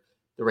year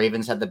the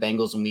Ravens had the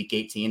Bengals in week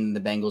 18 and the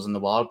Bengals in the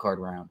wild card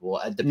round.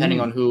 Well, depending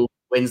on who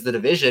wins the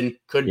division,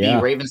 could be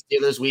Ravens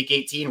Steelers week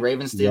 18,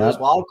 Ravens Steelers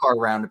wild card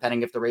round,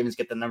 depending if the Ravens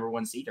get the number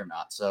 1 seed or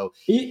not. So,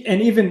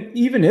 and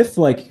even if,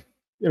 like,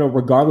 you know,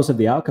 regardless of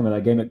the outcome of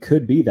that game, it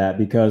could be that,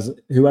 because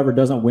whoever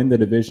doesn't win the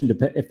division,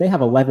 if they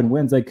have 11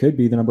 wins, they could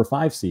be the number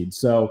 5 seed.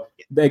 So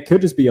they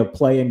could just be a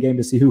play-in game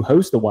to see who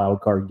hosts the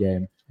wild card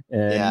game.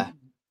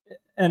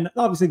 And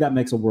obviously that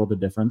makes a world of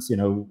difference, you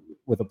know,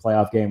 with a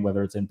playoff game,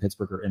 whether it's in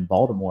Pittsburgh or in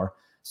Baltimore.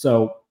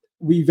 So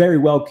we very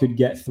well could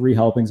get 3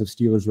 helpings of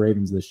Steelers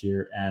Ravens this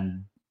year.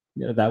 And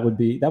you know, that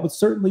would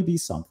certainly be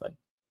something.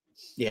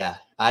 Yeah,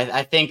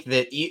 I think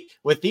that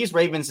with these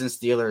Ravens and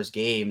Steelers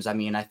games, I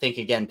mean, I think,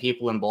 again,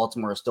 people in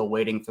Baltimore are still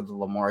waiting for the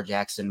Lamar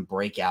Jackson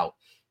breakout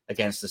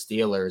against the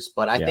Steelers.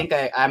 But I think,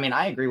 I mean,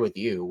 I agree with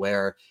you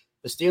where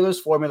the Steelers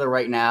formula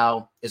right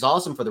now is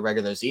awesome for the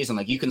regular season.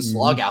 Like, you can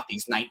slug out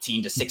these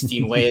 19 to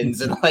 16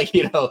 wins and, like,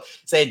 you know,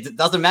 say it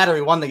doesn't matter.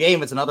 We won the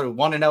game. It's another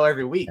 1-0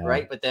 every week.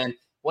 Right. But then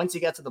once you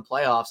get to the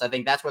playoffs, I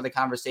think that's where the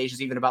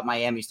conversations even about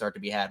Miami start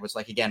to be had. Which,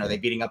 like, again, are they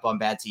beating up on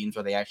bad teams?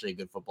 Or are they actually a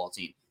good football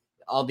team?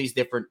 All these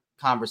different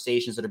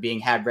conversations that are being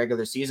had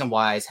regular season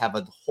wise have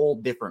a whole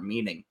different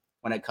meaning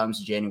when it comes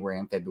to January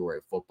and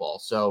February football.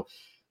 So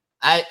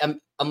I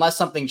am, unless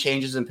something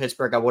changes in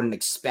Pittsburgh, I wouldn't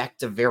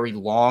expect a very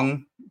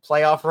long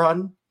playoff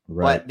run,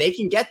 but they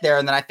can get there.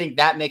 And then I think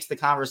that makes the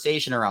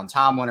conversation around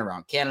Tomlin,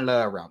 around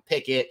Canada, around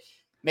Pickett,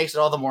 makes it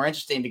all the more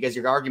interesting, because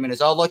your argument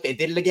is, oh, look, they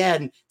did it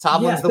again.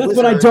 Tomlin's the that's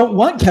wizard. What I don't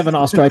want Kevin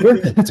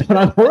Oestreicher. That's what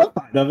I'm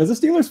horrified of as a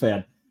Steelers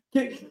fan.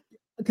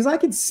 Because I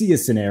could see a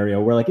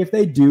scenario where, like, if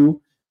they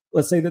do,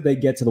 let's say that they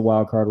get to the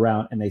wild card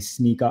round and they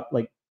sneak up,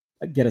 like,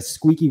 get a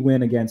squeaky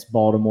win against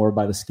Baltimore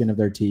by the skin of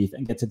their teeth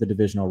and get to the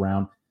divisional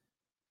round.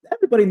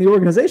 Everybody in the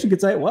organization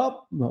could say,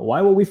 well,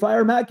 why will we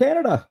fire Matt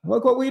Canada?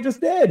 Look what we just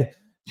did.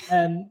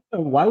 And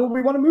why would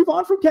we want to move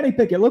on from Kenny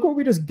Pickett? Look what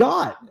we just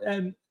got.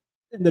 And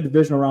in the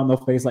divisional round, they'll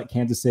face like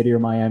Kansas City or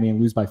Miami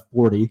and lose by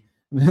 40.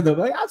 And they'll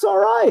be like, that's all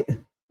right.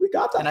 We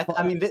got that. And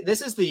I mean,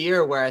 this is the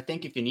year where I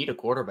think if you need a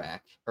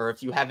quarterback, or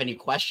if you have any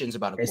questions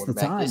about a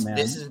quarterback,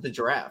 this is the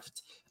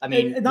draft. I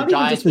mean, the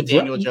Giants with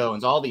Daniel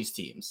Jones, all these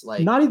teams.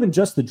 Like, not even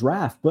just the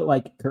draft, but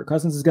like Kirk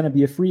Cousins is going to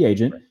be a free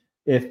agent. Right.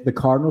 If the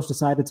Cardinals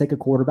decide to take a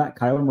quarterback,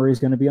 Kyler Murray is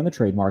going to be on the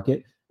trade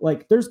market.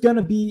 Like, there's going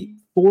to be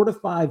 4 to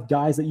 5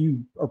 guys that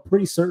you are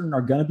pretty certain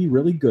are going to be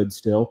really good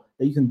still,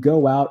 that you can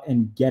go out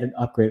and get an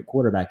upgraded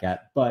quarterback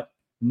at. But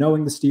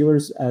knowing the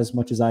Steelers as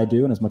much as I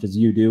do and as much as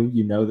you do,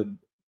 you know that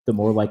the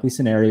more likely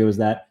scenario is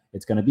that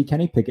it's going to be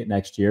Kenny Pickett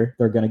next year.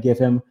 They're going to give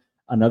him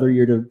another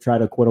year to try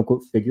to, quote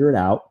unquote, figure it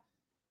out.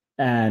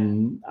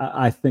 And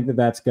I think that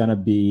that's going to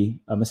be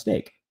a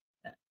mistake,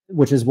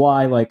 which is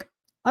why, like,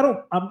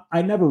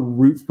 I never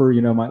root for,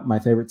 you know, my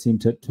favorite team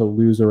to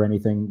lose or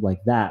anything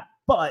like that.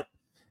 But,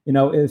 you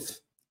know,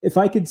 if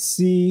I could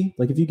see,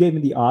 like, if you gave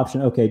me the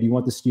option, okay, do you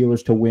want the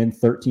Steelers to win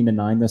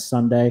 13-9 this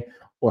Sunday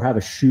or have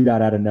a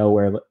shootout out of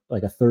nowhere,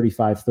 like a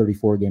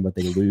 35-34 game, but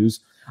they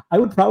lose, I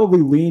would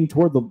probably lean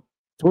toward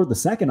the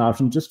second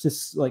option, just to,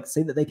 like,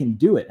 say that they can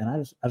do it. And I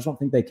just don't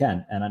think they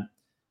can. And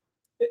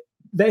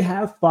they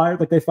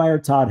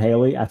fired Todd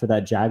Haley after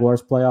that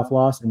Jaguars playoff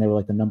loss, and they were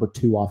like the number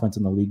 2 offense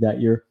in the league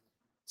that year.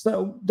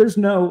 So there's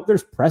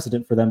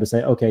precedent for them to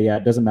say, okay, yeah,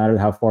 it doesn't matter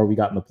how far we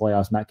got in the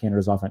playoffs. Matt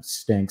Canada's offense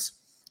stinks,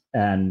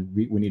 and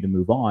we need to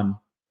move on.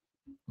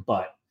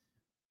 But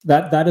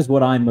that is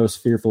what I'm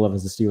most fearful of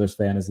as a Steelers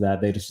fan, is that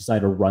they just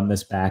decide to run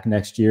this back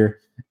next year,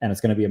 and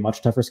it's going to be a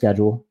much tougher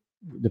schedule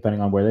depending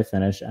on where they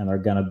finish, and they're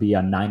going to be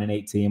a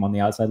 9-8 team on the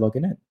outside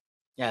looking in.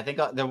 Yeah, I think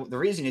the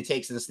reason it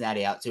takes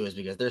Cincinnati out too is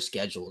because their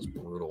schedule is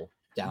brutal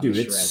down the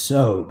stretch. Dude, it's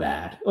so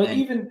bad. Like,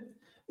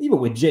 even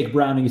with Jake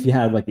Browning, if you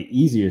had like the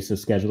easiest of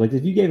schedule, like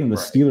if you gave him the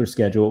Steelers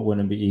schedule, it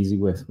wouldn't be easy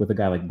with a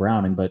guy like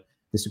Browning. But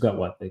this got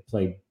what they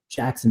play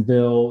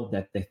Jacksonville,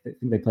 that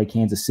they play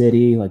Kansas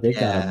City. Like, they've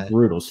got a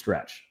brutal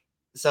stretch.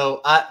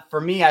 So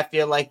for me, I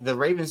feel like the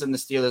Ravens and the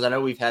Steelers, I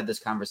know we've had this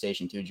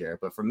conversation too,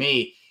 Jarrett, but for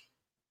me,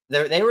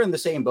 they were in the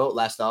same boat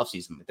last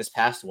offseason, like this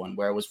past one,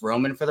 where it was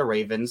Roman for the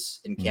Ravens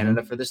and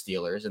Canada for the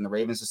Steelers, and the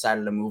Ravens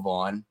decided to move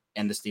on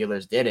and the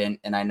Steelers didn't.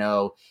 And I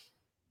know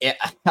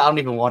I don't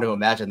even want to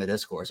imagine the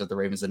discourse if the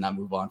Ravens did not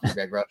move on from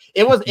Greg Rowe.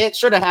 It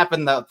should have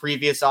happened the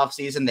previous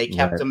offseason. They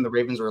kept him. The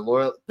Ravens were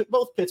loyal,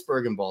 both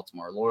Pittsburgh and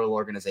Baltimore, loyal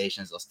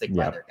organizations. They'll stick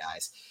by their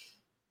guys.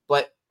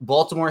 But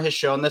Baltimore has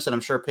shown this, and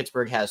I'm sure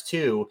Pittsburgh has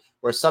too,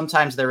 where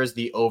sometimes there is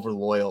the over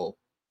loyal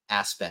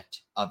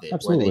aspect of it.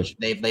 Absolutely.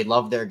 Where they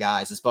love their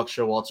guys. As Buck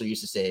Showalter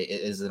used to say,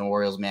 is an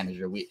Orioles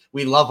manager.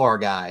 We love our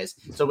guys.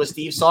 So with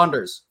Steve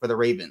Saunders for the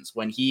Ravens,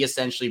 when he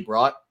essentially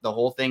brought the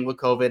whole thing with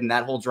COVID and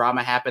that whole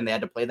drama happened, they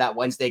had to play that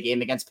Wednesday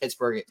game against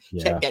Pittsburgh.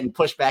 It kept getting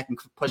pushed back and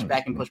pushed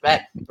back and pushed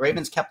back. The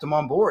Ravens kept him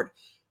on board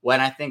when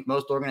I think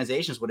most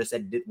organizations would have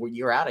said,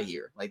 you're out of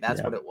here. Like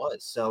that's what it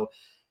was. So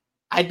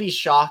I'd be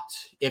shocked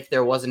if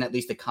there wasn't at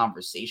least a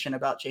conversation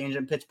about change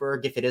in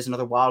Pittsburgh, if it is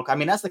another wild. I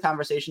mean, that's the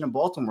conversation in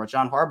Baltimore.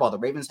 John Harbaugh, the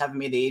Ravens haven't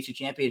made the AFC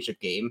Championship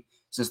game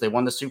since they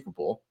won the Super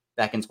Bowl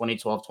back in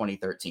 2012,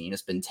 2013.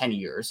 It's been 10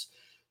 years.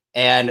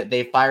 And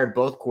they fired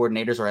both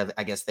coordinators, or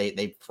I guess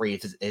they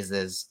phrased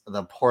as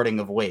the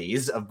parting of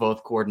ways of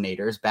both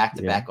coordinators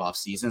back-to-back off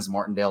seasons,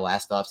 Martindale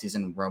last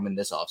offseason, Roman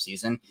this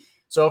offseason.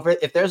 So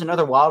if there's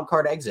another wild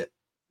card exit,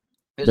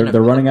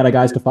 they're running out of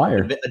guys to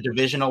fire. A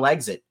divisional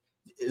exit.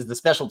 Is the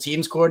special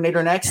teams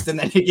coordinator next? And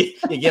then you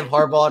give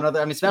Harbaugh another.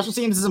 I mean, special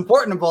teams is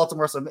important in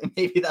Baltimore, so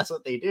maybe that's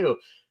what they do.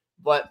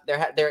 But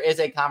there is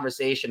a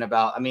conversation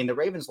about, I mean, the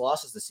Ravens'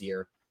 losses this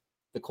year,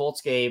 the Colts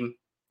game,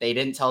 they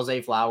didn't tell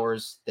Zay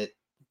Flowers that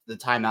the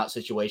timeout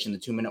situation, the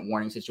 2-minute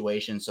warning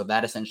situation, so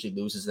that essentially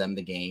loses them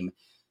the game.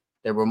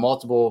 There were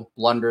multiple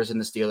blunders in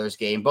the Steelers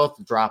game,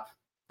 both drop.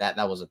 That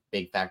was a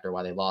big factor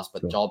why they lost,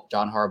 but sure.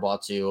 John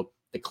Harbaugh too.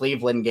 The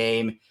Cleveland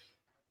game,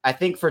 I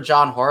think for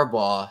John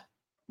Harbaugh,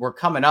 we're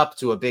coming up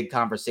to a big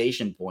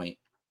conversation point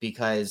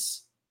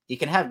because he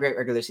can have great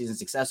regular season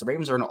success. The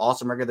Ravens are an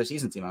awesome regular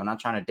season team. I'm not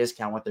trying to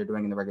discount what they're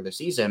doing in the regular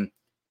season,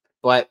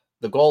 but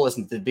the goal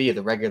isn't to be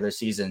the regular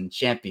season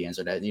champions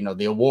or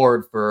the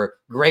award for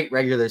great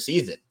regular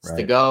season. It's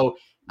to go,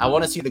 I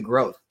want to see the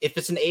growth. If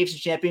it's an AFC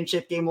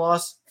Championship game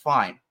loss,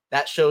 fine.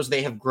 That shows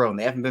they have grown.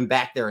 They haven't been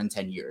back there in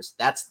 10 years.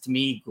 That's, to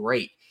me,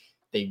 great.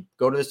 They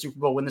go to the Super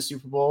Bowl, win the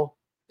Super Bowl.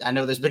 I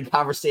know there's been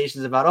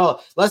conversations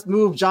about, let's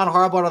move John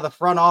Harbaugh to the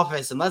front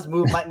office and let's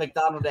move Mike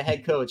McDonald to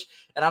head coach.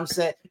 And I'm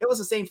saying it was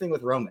the same thing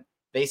with Roman.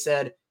 They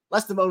said,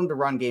 let's demote him to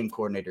run game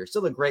coordinator.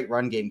 Still a great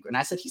run game. And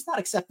I said, he's not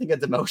accepting a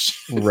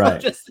demotion.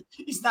 Right.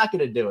 He's not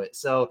going to do it.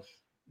 So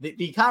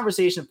the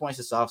conversation points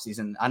this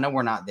offseason, I know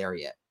we're not there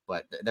yet,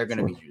 but they're going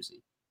to be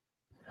juicy.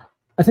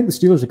 I think the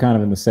Steelers are kind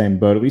of in the same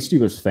boat. At least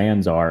Steelers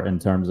fans are in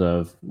terms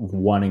of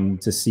wanting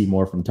to see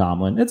more from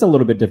Tomlin. It's a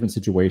little bit different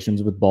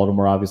situations with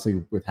Baltimore,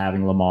 obviously, with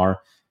having Lamar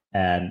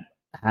and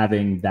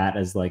having that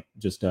as like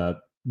just a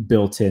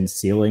built-in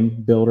ceiling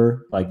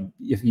builder. Like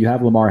if you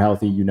have Lamar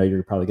healthy,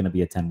 you're probably going to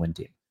be a 10-win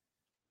team.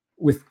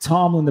 With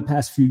Tomlin the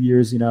past few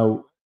years,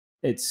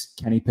 it's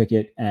Kenny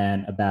Pickett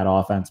and a bad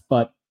offense.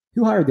 But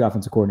who hired the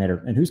offensive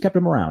coordinator and who's kept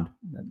him around?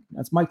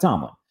 That's Mike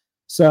Tomlin.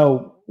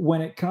 So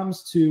when it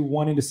comes to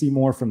wanting to see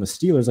more from the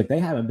Steelers, like they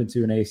haven't been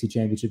to an AFC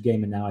Championship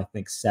game in now, I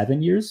think 6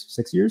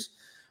 years,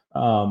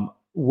 and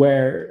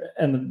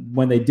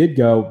when they did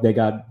go, they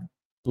got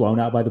blown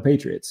out by the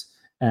Patriots.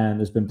 And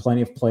there's been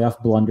plenty of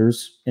playoff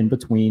blunders in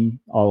between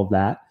all of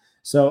that.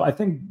 So I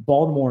think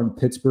Baltimore and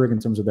Pittsburgh in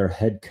terms of their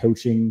head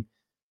coaching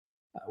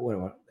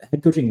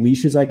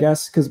leashes, I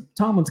guess, because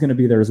Tomlin's going to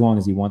be there as long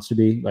as he wants to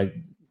be. Like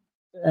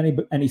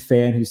any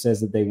fan who says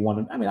that they want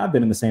him, I mean, I've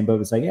been in the same boat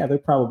and say, yeah, they're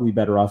probably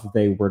better off if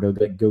they were to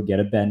go get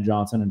a Ben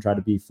Johnson and try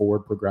to be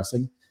forward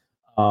progressing,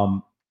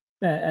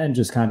 and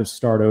just kind of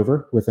start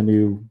over with a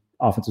new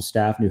offensive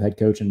staff, new head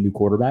coach, and new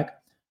quarterback.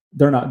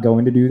 They're not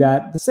going to do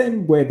that. The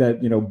same way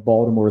that,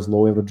 Baltimore is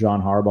loyal to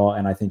John Harbaugh,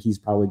 and I think he's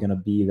probably going to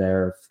be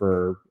there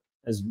for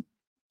as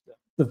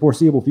the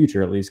foreseeable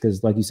future, at least,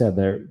 because like you said,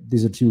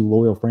 these are two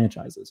loyal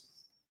franchises.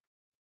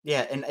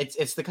 Yeah, and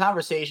it's the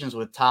conversations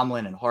with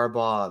Tomlin and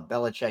Harbaugh,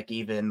 Belichick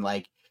even,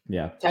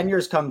 10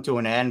 years come to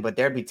an end, but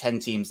there'd be 10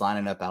 teams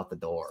lining up out the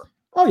door.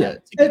 Oh, yeah.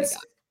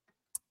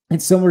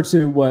 It's similar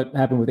to what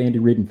happened with Andy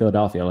Reid in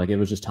Philadelphia. Like, it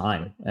was just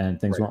time, and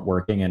things weren't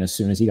working, and as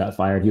soon as he got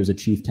fired, he was a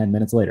chief 10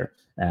 minutes later,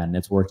 and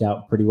it's worked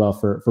out pretty well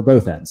for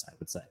both ends, I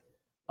would say.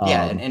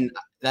 Yeah, and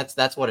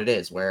that's what it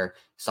is, where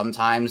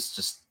sometimes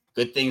just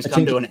good things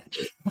come to an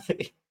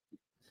end.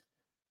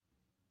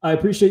 I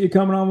appreciate you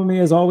coming on with me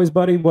as always,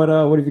 buddy. What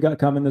have you got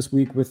coming this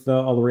week with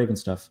all the Ravens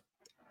stuff?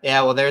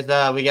 Yeah, well,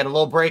 we get a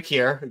little break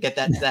here. We get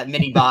that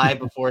mini bye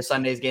before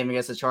Sunday's game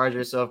against the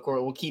Chargers. So of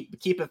course we'll keep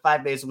it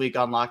 5 days a week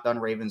on Locked On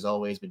Ravens.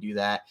 Always, we do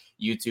that.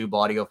 YouTube,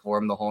 audio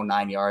forum, the whole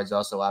 9 yards.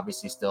 Also,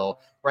 obviously,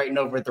 still writing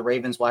over at the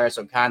Ravens Wire,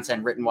 so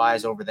content written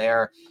wise over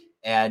there.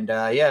 And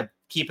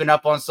keeping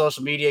up on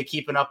social media,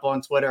 keeping up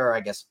on Twitter, or I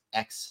guess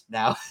X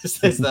now,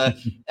 as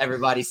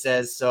everybody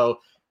says. So.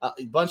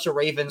 A bunch of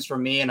Ravens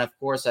from me, and of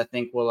course, I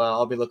think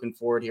I'll be looking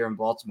forward here in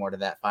Baltimore to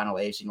that final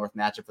AFC North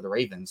matchup for the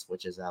Ravens,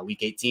 which is Week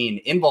 18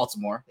 in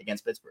Baltimore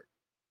against Pittsburgh.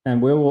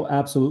 And we will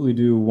absolutely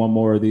do one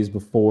more of these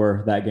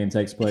before that game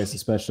takes place,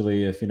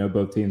 especially if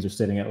both teams are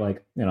sitting at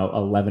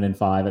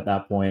 11-5 at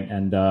that point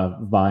and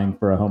vying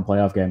for a home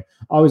playoff game.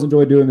 Always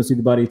enjoy doing this with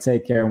you, buddy.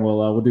 Take care, and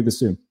we'll do this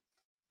soon.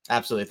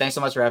 Absolutely. Thanks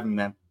so much for having me,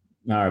 man.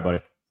 All right, buddy.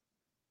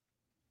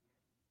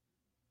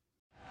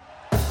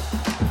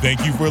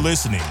 Thank you for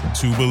listening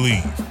to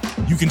Believe.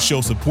 You can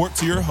show support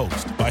to your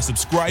host by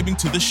subscribing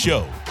to the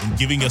show and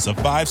giving us a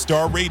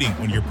 5-star rating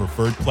on your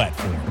preferred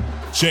platform.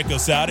 Check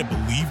us out at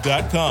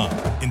Believe.com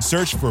and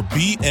search for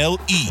BLEAV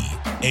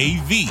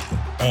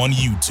on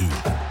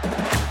YouTube.